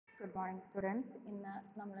Good morning, students. ഇന്ന്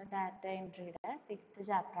നമ്മൾ data എൻട്രിയുടെ 6th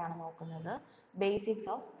chapter ആണ് നോക്കുന്നത്. Basics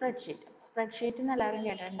of spreadsheet. സ്പ്രെഡ്ഷീറ്റ് എന്ന് എല്ലാവരും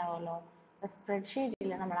കേട്ടിട്ടുണ്ടാവുമല്ലോ.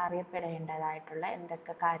 സ്പ്രെഡ്ഷീറ്റിൽ നമ്മൾ അറിയപ്പെടേണ്ടതായിട്ടുള്ള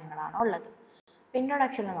എന്തൊക്കെ കാര്യങ്ങളാണ് ഉള്ളത്.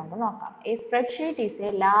 ഇൻട്രൊഡക്ഷനിൽ നമുക്ക് നോക്കാം. A spreadsheet is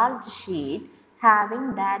a large sheet having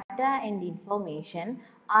data and information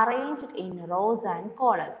arranged in rows and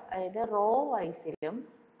columns. അതായത് റോ വൈസിലും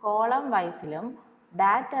കോളം വൈസിലും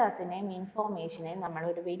ഡാറ്റാസിനെയും ഇൻഫോർമേഷനെയും നമ്മൾ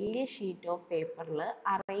ഒരു വലിയ ഷീറ്റ് ഓഫ് പേപ്പറിൽ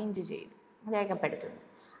അറേഞ്ച് ചെയ്തു രേഖപ്പെടുത്തുന്നു.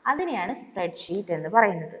 അതിനെയാണ് സ്പ്രെഡ്ഷീറ്റ് എന്ന്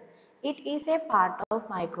പറയുന്നത്. It is A part of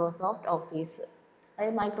Microsoft office.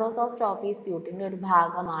 അതായത് മൈക്രോസോഫ്റ്റ് ഓഫീസ് സ്യൂട്ടിൻ്റെ ഒരു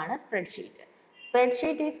ഭാഗമാണ് spreadsheet.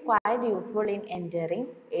 Spreadsheet is quite useful in entering,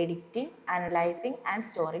 editing, analyzing and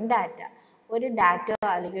storing data. ഒരു ഡാറ്റ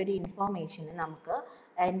അല്ലെങ്കിൽ ഒരു ഇൻഫോർമേഷൻ നമുക്ക്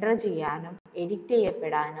എൻ്റർ ചെയ്യാനും എഡിറ്റ്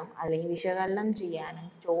ചെയ്യപ്പെടാനും അല്ലെങ്കിൽ വിശകലനം ചെയ്യാനും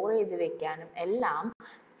സ്റ്റോർ ചെയ്ത് വെക്കാനും എല്ലാം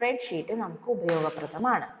സ്പ്രെഡ്ഷീറ്റ് നമുക്ക്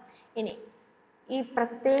ഉപയോഗപ്രദമാണ്. ഇനി ഈ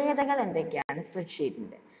പ്രത്യേകതകൾ എന്തൊക്കെയാണ്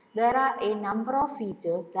സ്പ്രെഡ്ഷീറ്റിൻ്റെ? There are a number of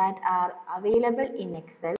features that are available in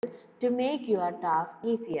Excel to make your task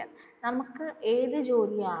easier. നമുക്ക് ഏത്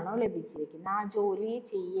ജോലിയാണോ ലഭിച്ചിരിക്കുന്നത് ആ ജോലി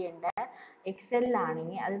ചെയ്യേണ്ട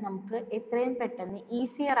എക്സലിലാണെങ്കിൽ അത് നമുക്ക് എത്രയും പെട്ടെന്ന്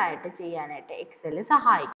ഈസിയർ ആയിട്ട് ചെയ്യാനായിട്ട് എക്സൽ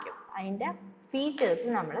സഹായിക്കും. അതിൻ്റെ ഫീച്ചേഴ്സ്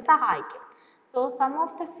നമ്മളെ സഹായിക്കും. So some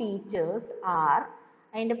of the features are,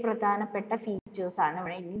 അതിൻ്റെ പ്രധാനപ്പെട്ട ഫീച്ചേഴ്സ് ആണ്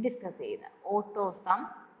ഇവിടെ ഇനി ഡിസ്കസ് ചെയ്യുന്നത്. Auto some,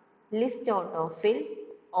 list autofill,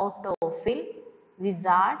 autofill,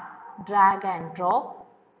 wizard, drag and drop,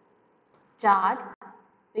 chart,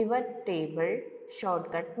 pivot table,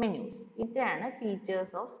 shortcut menus. ഇത്രയാണ്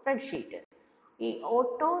ഫീച്ചേഴ്സ് ഓഫ് സ്പ്രെഡ്ഷീറ്റ്. ഈ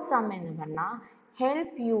ഓട്ടോ സം എന്ന് പറഞ്ഞാൽ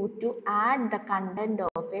help you to add the content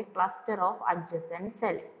of A cluster of adjacent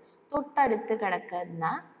cells. തൊട്ടടുത്ത് കിടക്കുന്ന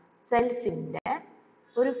സെൽസിൻ്റെ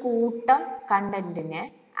ഒരു കൂട്ടം കണ്ടന്റിനെ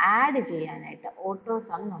add ചെയ്യാനായിട്ട് auto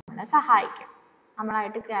some നമ്മളെ സഹായിക്കും.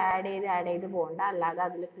 നമ്മളായിട്ട് ആഡ് ചെയ്ത് പോകണ്ട, അല്ലാതെ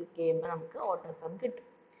അതിൽ ക്ലിക്ക് ചെയ്യുമ്പോൾ നമുക്ക് ഓട്ടോ സം കിട്ടും.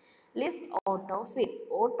 List autofill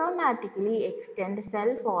automatically extend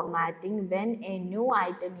cell formatting when a new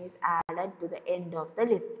item is added to the end of the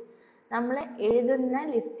list. നമ്മൾ എഴുതുന്ന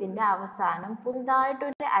ലിസ്റ്റിന്റെ അവസാനം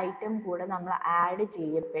പുതുതായിട്ടൊരു ഐറ്റം കൂടെ നമ്മൾ ആഡ്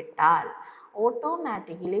ചെയ്യപ്പെട്ടാൽ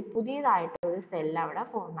ഓട്ടോമാറ്റിക്കലി പുതിയതായിട്ടൊരു സെൽ അവിടെ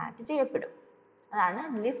ഫോർമാറ്റ് ചെയ്യപ്പെടും. അതാണ്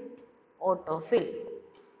ലിസ്റ്റ് ഓട്ടോഫിൽ.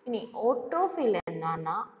 ഇനി ഓട്ടോഫിൽ എന്ന്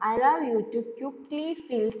പറഞ്ഞാൽ allow you to quickly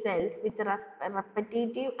fill cells with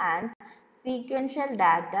repetitive and sequential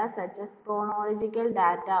data such as chronological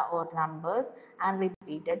data or numbers and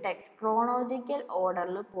repeated text. chronological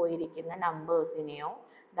ഓർഡറിൽ പോയിരിക്കുന്ന നമ്പേഴ്സിനെയോ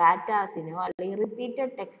ഡാറ്റാസിനെയോ അല്ലെങ്കിൽ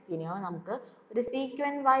റിപ്പീറ്റഡ് ടെക്സ്റ്റിനെയോ നമുക്ക് ഒരു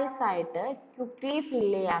സീക്വൻസ് വൈസ് ആയിട്ട് ക്വിക്ലി ഫിൽ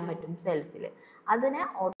ചെയ്യാൻ പറ്റും സെൽസിൽ. അതിന്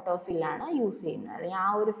ഓട്ടോഫില്ലാണ് യൂസ് ചെയ്യുന്നത്, അല്ലെങ്കിൽ ആ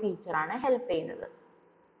ഒരു ഫീച്ചറാണ് ഹെൽപ്പ് ചെയ്യുന്നത്.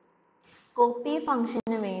 കോപ്പി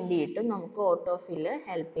ഫംഗ്ഷന് വേണ്ടിയിട്ടും നമുക്ക് ഓട്ടോഫില്ല്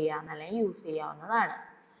ഹെൽപ്പ് ചെയ്യാവുന്ന അല്ലെങ്കിൽ യൂസ് ചെയ്യാവുന്നതാണ്.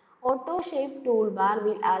 Auto shape toolbar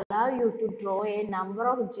will allow you to draw a number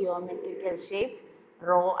of geometrical shapes,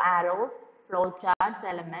 row arrows, flowcharts,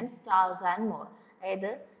 elements, stars and more.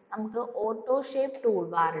 അതായത് നമുക്ക് ഓട്ടോ ഷേപ്പ് ടൂൾ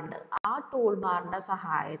ബാർ ഉണ്ട്. ആ ടൂൾ ബാറിന്റെ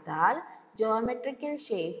സഹായത്താൽ ജിയോമെട്രിക്കൽ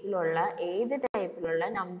ഷേപ്പിലുള്ള ഏത്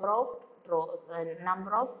ടൈപ്പിലുള്ള നമ്പർ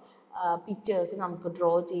ഓഫ് പിക്ചേഴ്സ് നമുക്ക്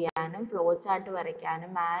ഡ്രോ ചെയ്യാനും ഫ്ലോ ചാർട്ട്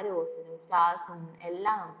വരയ്ക്കാനും ആരോസിനും സ്റ്റാർസിനും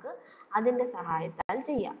എല്ലാം നമുക്ക് അതിന്റെ സഹായത്താൽ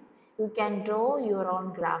ചെയ്യാം. You can draw your own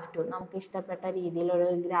graph too. നമുക്ക് ഇഷ്ടപ്പെട്ട രീതിയിലുള്ള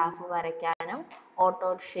ഒരു ഗ്രാഫ് വരയ്ക്കാനും auto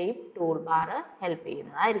shape tool bar help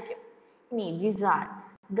ചെയ്യുന്നതായിരിക്കും. ഇനി wizard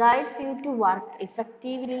guides you to work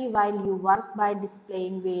effectively while you work by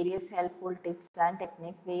displaying various helpful tips and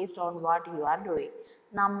techniques based on what you are doing.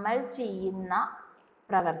 നമ്മൾ ചെയ്യുന്ന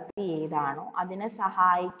പ്രവൃത്തി ഏതാണോ അതിനെ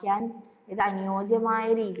സഹായിക്കാൻ, ഇത് അനുയോജ്യമായ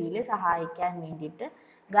രീതിയിൽ സഹായിക്കാൻ വേണ്ടിയിട്ട്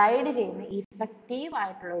ഗൈഡ് ചെയ്യുന്ന ഇഫക്റ്റീവ്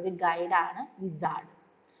ആയിട്ടുള്ള ഒരു ഗൈഡാണ് wizard.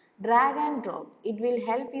 Drag and drop. It will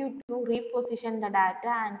help you to reposition the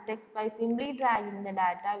data and text by simply dragging the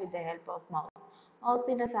data with the help of mouse.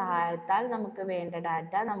 മൗസിന്റെ സഹായത്താൽ നമുക്ക് വേണ്ട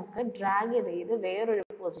ഡാറ്റ നമുക്ക് ഡ്രാഗ് ചെയ്ത് വേറൊരു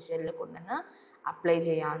പൊസിഷനിൽ കൊണ്ടുവന്ന് അപ്ലൈ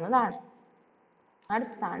ചെയ്യാവുന്നതാണ്.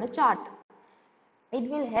 അടുത്തതാണ് chart. It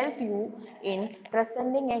will help you in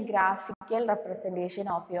presenting a graphical representation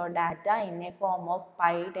of your data in a form of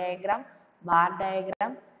pie diagram, bar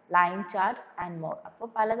diagram, line chart and more. അപ്പോൾ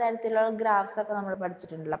പലതരത്തിലുള്ള ഗ്രാഫ്സ് ഒക്കെ നമ്മൾ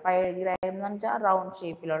പഠിച്ചിട്ടുണ്ടല്ലോ. പൈ ഗ്രാഫ് എന്ന് വെച്ചാൽ റൗണ്ട്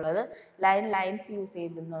ഷേപ്പിലുള്ളത്, ലൈൻസ് യൂസ്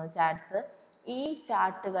ചെയ്തിരുന്ന charts. ഈ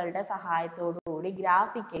ചാർട്ടുകളുടെ സഹായത്തോടു കൂടി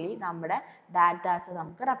ഗ്രാഫിക്കലി നമ്മുടെ ഡാറ്റാസ്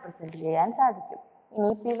നമുക്ക് റെപ്രസെന്റ് ചെയ്യാൻ സാധിക്കും.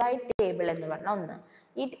 ഇനി pivot table എന്ന് പറഞ്ഞ ഒന്ന്.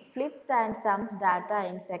 It flips and sums data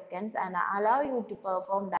in seconds and allow you to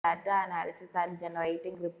perform data analysis and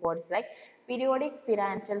generating reports like periodic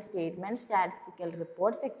financial statements, statistical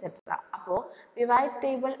reports, etc. അപ്പോൾ pivot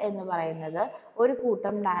table എന്ന് പറയുന്നത് ഒരു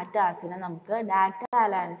കൂട്ടം ഡാറ്റാസിനെ നമുക്ക് ഡാറ്റ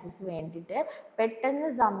അനാലിസിസ് വേണ്ടിയിട്ട് പെട്ടെന്ന്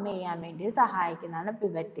സം ചെയ്യാൻ വേണ്ടി സഹായിക്കുന്നതാണ്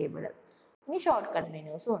pivot table. ഇനി ഷോർട്ട് കട്ട്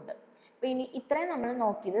മെനൂസും ഉണ്ട്. അപ്പോൾ ഇനി ഇത്രയും നമ്മൾ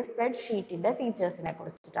നോക്കിയത് സ്പ്രെഡ്ഷീറ്റിന്റെ ഫീച്ചേഴ്സിനെ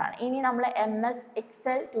കുറിച്ചിട്ടാണ്. ഇനി നമ്മൾ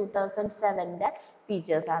Excel 2007ന്റെ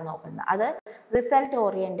ഫീച്ചേഴ്സ് ആണ് നോക്കുന്നത്. അത് result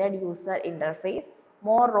oriented user interface,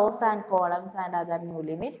 more rows and columns and other new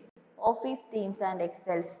limits, office themes and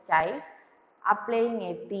Excel styles, applying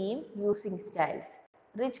a theme using styles,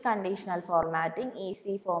 rich conditional formatting,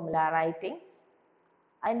 easy formula writing,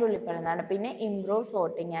 അതിൻ്റെ ഉള്ളിൽ പറയുന്നതാണ്. പിന്നെ improve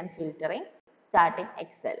sorting and filtering, starting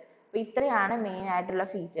Excel. അപ്പോൾ ഇത്രയാണ് main ആയിട്ടുള്ള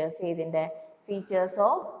features. ഇതിൻ്റെ features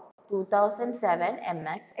of 2007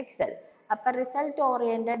 MX Excel. അപ്പോൾ result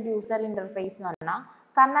oriented user interface എന്ന് പറഞ്ഞാൽ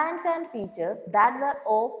commands and features that were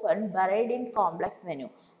open ബറൈഡ് in complex menu.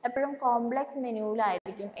 എപ്പോഴും കോംപ്ലക്സ്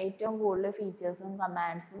മെനുവിലായിരിക്കും ഏറ്റവും കൂടുതൽ ഫീച്ചേഴ്സും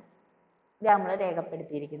കമാൻഡ്സും നമ്മൾ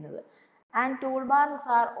രേഖപ്പെടുത്തിയിരിക്കുന്നത്. And toolbars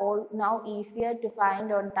are all now easier to find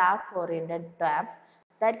on task-oriented tabs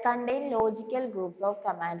that contain logical groups of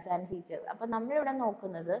commands and features. അപ്പോൾ നമ്മളിവിടെ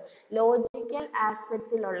നോക്കുന്നത് ലോജിക്കൽ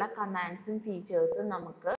ആസ്പെക്ട്സിലുള്ള കമാൻഡ്സും ഫീച്ചേഴ്സും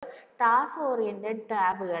നമുക്ക് ടാസ്ക് ഓറിയന്റഡ്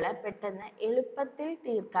ടാബുകളെ പെട്ടെന്ന് എളുപ്പത്തിൽ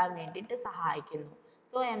തീർക്കാൻ വേണ്ടിയിട്ട് സഹായിക്കുന്നു.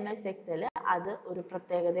 സോ MS Excel അത് ഒരു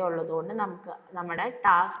പ്രത്യേകത ഉള്ളതുകൊണ്ട് നമുക്ക് നമ്മുടെ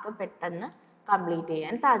ടാസ്ക് പെട്ടെന്ന് കംപ്ലീറ്റ്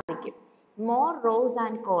ചെയ്യാൻ സാധിക്കും. More rows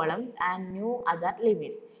and columns and new other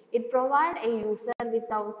limits. It provides a user with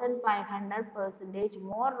 1500%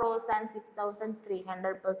 more rows and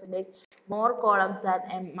 6300% more columns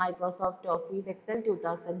than Microsoft Office Excel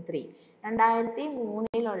 2003.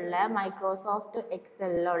 2003ലുള്ള Microsoft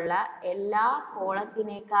എക്സലിലുള്ള എല്ലാ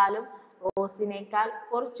കോളത്തിനേക്കാളും റോസിനേക്കാൾ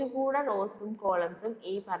കുറച്ചുകൂടെ റോസും കോളംസും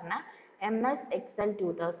ഈ പറഞ്ഞ MS Excel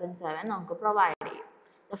 2007 നമുക്ക് പ്രൊവൈഡ് ചെയ്യും.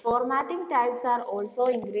 The formatting types are also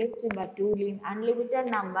increased to unlimited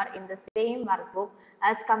number in the same workbook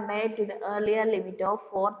as compared to the earlier limit of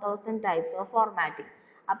 4000 types of formatting.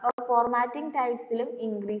 അപ്പോൾ formatting ടൈപ്സിലും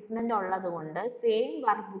ഇൻക്രീസ്മെന്റ് ഉള്ളത് കൊണ്ട് സെയിം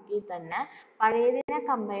വർക്ക് ബുക്കിൽ തന്നെ പഴയതിനെ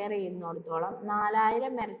കമ്പയർ ചെയ്യുന്നിടത്തോളം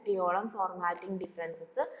 4000 ഇരട്ടിയോളം ഫോർമാറ്റിംഗ്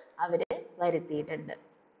ഡിഫറൻസസ് അവർ വരുത്തിയിട്ടുണ്ട്.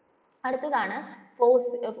 അടുത്തതാണ്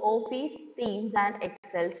office themes and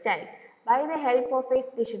Excel style. By the help of a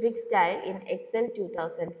specific style in Excel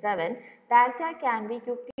 2007, data can be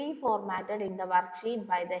quickly formatted in the worksheet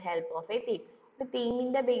by the help of a theme. ഒരു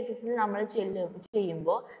തീമിന്റെ ബേസിസിൽ നമ്മൾ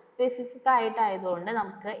ചെയ്യുമ്പോൾ specific ആയിട്ടായതുകൊണ്ട്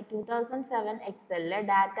നമുക്ക് 2007 എക്സലിലെ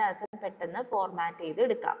datas പെട്ടെന്ന് format ചെയ്ത്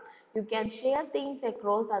എടുക്കാം. You can share themes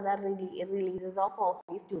across other releases of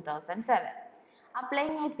Office 2007.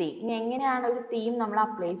 Applying a theme. ഇനി എങ്ങനെയാണ് ഒരു തീം നമ്മൾ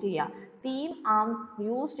അപ്ലൈ ചെയ്യുക? Theme are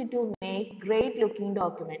used to make great looking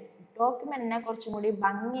document. ഡോക്യുമെന്റിനെ കുറച്ചും കൂടി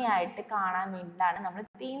ഭംഗിയായിട്ട് കാണാൻ വേണ്ടിയിട്ടാണ് നമ്മൾ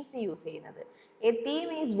തീംസ് യൂസ് ചെയ്യുന്നത്. A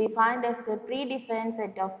theme is defined as the predefined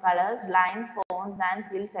set of colors, lines, fonts and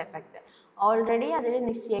fills effect. Already അതിൽ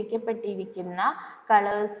നിശ്ചയിക്കപ്പെട്ടിരിക്കുന്ന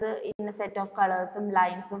കളേഴ്സ്, ഇന്ന സെറ്റ് ഓഫ് കളേഴ്സും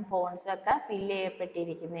ലൈൻസും ഫോൺസും ഒക്കെ ഫില്ല്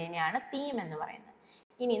ചെയ്യപ്പെട്ടിരിക്കുന്നതിനെയാണ് തീം എന്ന് പറയുന്നത്.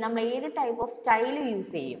 ഇനി നമ്മൾ ഏത് ടൈപ്പ് ഓഫ് സ്റ്റൈൽ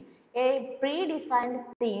യൂസ് ചെയ്യും? A predefined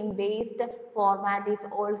theme based format is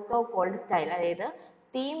also called style. അതായത്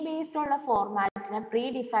തീം ബേസ്ഡ് ഉള്ള ഫോർമാറ്റിനെ പ്രീ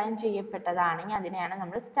ഡിഫൈൻ ചെയ്യപ്പെട്ടതാണെങ്കിൽ അതിനെയാണ്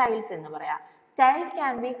നമ്മൾ സ്റ്റൈൽസ് എന്ന് പറയാം. Styles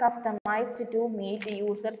can be customised to meet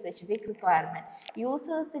user specific requirement.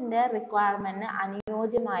 യൂസേഴ്സിന്റെ റിക്വയർമെന്റിന്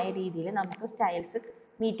അനുയോജ്യമായ രീതിയിൽ നമുക്ക് സ്റ്റൈൽസ്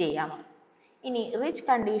മീറ്റ് ചെയ്യാം. ഇനി rich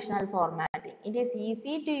conditional formatting. It is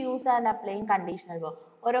easy to use and applying conditional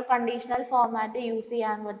ഓരോ കണ്ടീഷണൽ ഫോർമാറ്റ് യൂസ്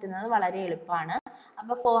ചെയ്യാൻ പറ്റുന്നത് വളരെ എളുപ്പമാണ്.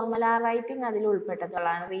 അപ്പോൾ ഫോർമുല റൈറ്റിംഗ് അതിൽ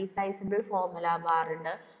ഉൾപ്പെട്ടതുള്ളതാണ്. റീസൈസബിൾ ഫോർമുല ബാർ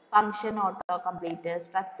ഉണ്ട്, function auto complete,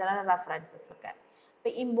 structural references ഒക്കെ.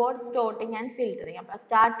 അപ്പോൾ ഇമ്പോർട്ട് സോർട്ടിങ് ആൻഡ് ഫിൽറ്ററിങ്. അപ്പോൾ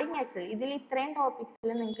സ്റ്റാർട്ടിങ് എക്സൽ ഇതിൽ ഇത്രയും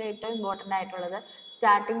ടോപ്പിക്സിൽ നിങ്ങൾക്ക് ഏറ്റവും ഇമ്പോർട്ടൻ്റ് ആയിട്ടുള്ളത്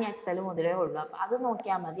സ്റ്റാർട്ടിങ് എക്സൽ മുതലേ ഉള്ളൂ. അപ്പോൾ അത്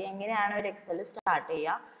നോക്കിയാൽ മതി. എങ്ങനെയാണ് ഒരു എക്സൽ സ്റ്റാർട്ട്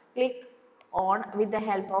ചെയ്യുക? Click on with the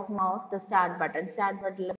help of mouse the start button. Start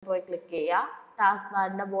ബട്ടണിൽ പോയി ക്ലിക്ക് ചെയ്യുക. ടാസ്ക്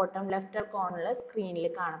ബാറിന്റെ ബോട്ടം ലെഫ്റ്റ് കോർണറിൽ സ്ക്രീനിൽ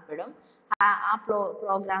കാണപ്പെടും. ആ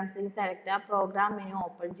പ്രോഗ്രാംസിൽ സെലക്ട് ചെയ്യുക. പ്രോഗ്രാം മെനു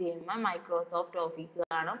ഓപ്പൺ ചെയ്യുമ്പോൾ മൈക്രോസോഫ്റ്റ് ഓഫീസ്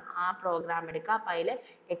കാണും. ആ പ്രോഗ്രാം എടുക്കുക. അപ്പോൾ അതിൽ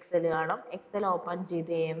എക്സൽ കാണും. എക്സൽ ഓപ്പൺ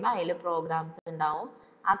ചെയ്ത് കഴിയുമ്പോൾ അതിൽ പ്രോഗ്രാംസ് ഉണ്ടാവും.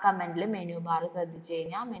 ആ കമന്റിൽ മെനു ബാർ ശ്രദ്ധിച്ചു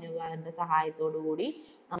കഴിഞ്ഞാൽ മെനു ബാറിന്റെ സഹായത്തോടു കൂടി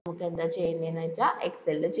നമുക്ക് എന്താ ചെയ്യുന്നതെന്ന് വെച്ചാൽ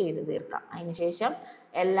എക്സലിൽ ചെയ്ത് തീർക്കാം. അതിനുശേഷം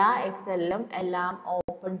എല്ലാ എക്സലിലും എല്ലാം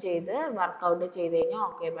ഓപ്പൺ ചെയ്ത് വർക്കൗട്ട് ചെയ്ത് കഴിഞ്ഞാൽ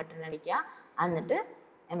ഓക്കെ ബട്ടൺ അടിക്കുക. എന്നിട്ട്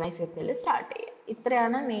MS Excel സ്റ്റാർട്ട് ചെയ്യുക.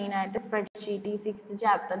 ഇത്രയാണ് മെയിൻ ആയിട്ട് സ്പ്രെഡ്ഷീറ്റ്. ഈ 6th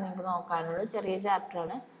ചാപ്റ്റർ നിങ്ങൾക്ക് നോക്കാനുള്ളൂ. ചെറിയ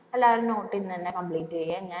ചാപ്റ്ററാണ്. എല്ലാവരും നോട്ട് ഇന്ന് തന്നെ കംപ്ലീറ്റ്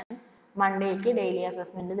ചെയ്യുക. ഞാൻ മൺഡേക്ക് ഡെയിലി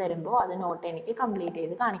അസസ്മെന്റ് തരുമ്പോൾ അത് നോട്ട് എനിക്ക് കംപ്ലീറ്റ്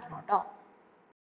ചെയ്ത് കാണിക്കണം കേട്ടോ.